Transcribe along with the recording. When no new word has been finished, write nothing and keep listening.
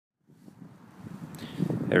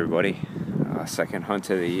Hey everybody, second hunt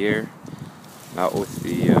of the year, out with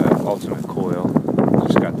the ultimate coil.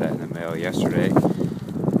 Just got that in the mail yesterday,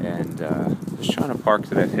 and just trying to park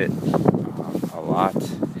that I've hit a lot.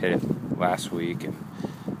 Hit it last week and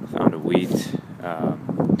found a wheat,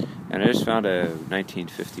 and I just found a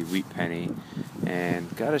 1950 wheat penny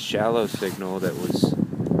and got a shallow signal that was,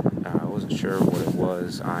 I wasn't sure what it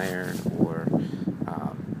was, iron or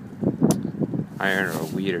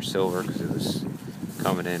wheat or silver, because it was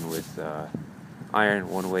coming in with iron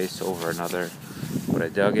one way, silver another. But I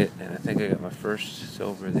dug it, and I think I got my first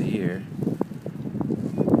silver of the year.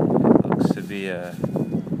 It looks to be a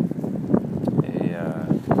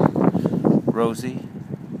rosy,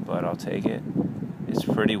 but I'll take it. It's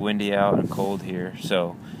pretty windy out and cold here,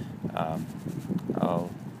 so I'll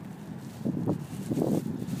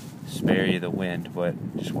spare you the wind,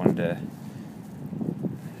 but just wanted to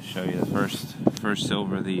show you the first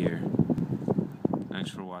silver of the year. Thanks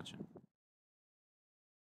for watching.